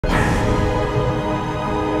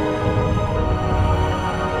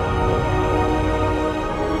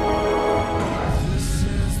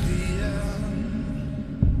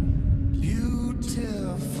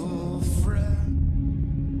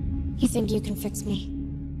think you can fix me.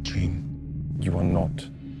 Jean, you are not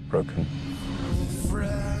broken.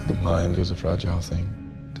 The mind is a fragile thing.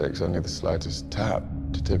 It takes only the slightest tap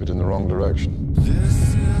to tip it in the wrong direction.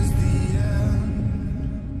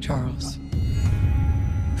 Charles,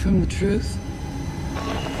 from the truth?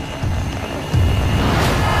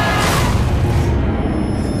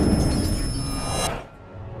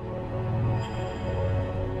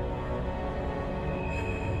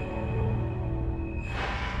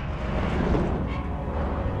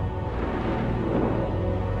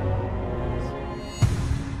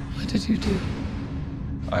 What did you do?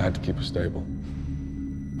 I had to keep her stable.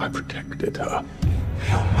 I protected her.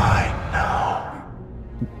 You're mine now.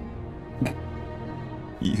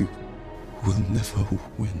 You will never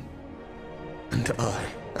win. And I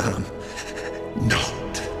am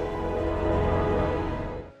not.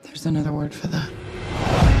 There's another word for that.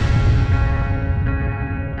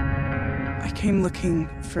 I came looking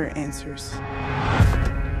for answers.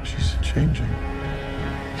 She's changing.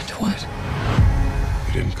 And what?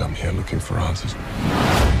 You didn't come here looking for answers.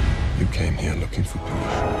 You came here looking for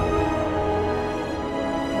permission.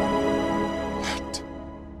 Let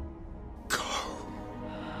go.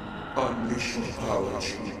 Unleash your power,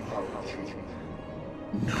 Jean.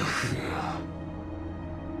 No fear.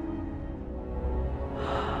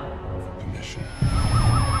 Permission.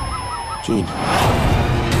 Jean.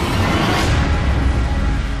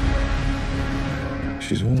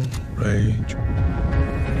 She's all rage.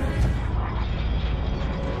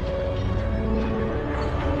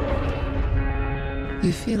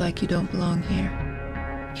 You feel like you don't belong here.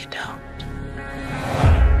 You don't.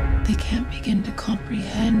 They can't begin to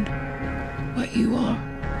comprehend what you are.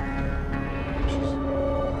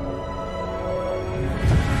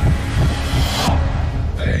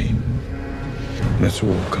 Pain. That's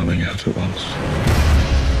all coming out at once.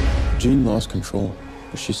 Jean lost control,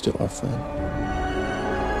 but she's still our friend.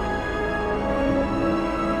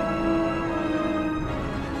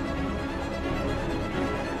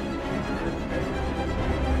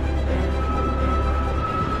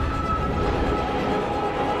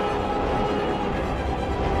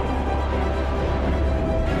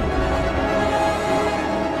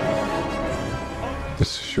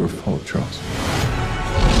 This is your fault, Charles.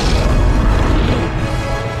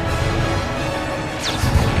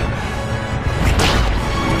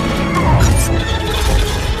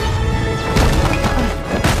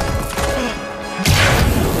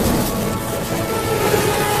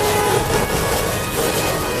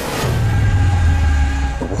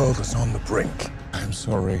 The world is on the brink. I'm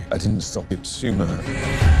sorry I didn't stop it sooner.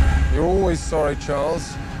 You're always sorry,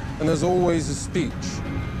 Charles. And there's always a speech.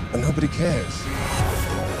 And nobody cares.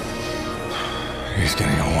 He's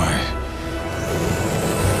getting away.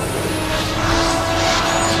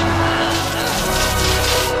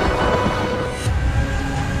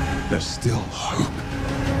 There's still hope.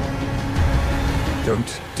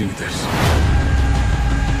 Don't do this.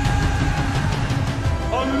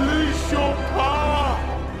 Unleash your power!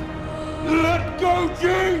 Let go,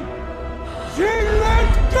 Jean! Jean,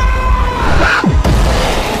 let go!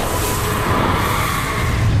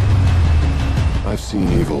 I've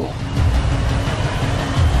seen evil.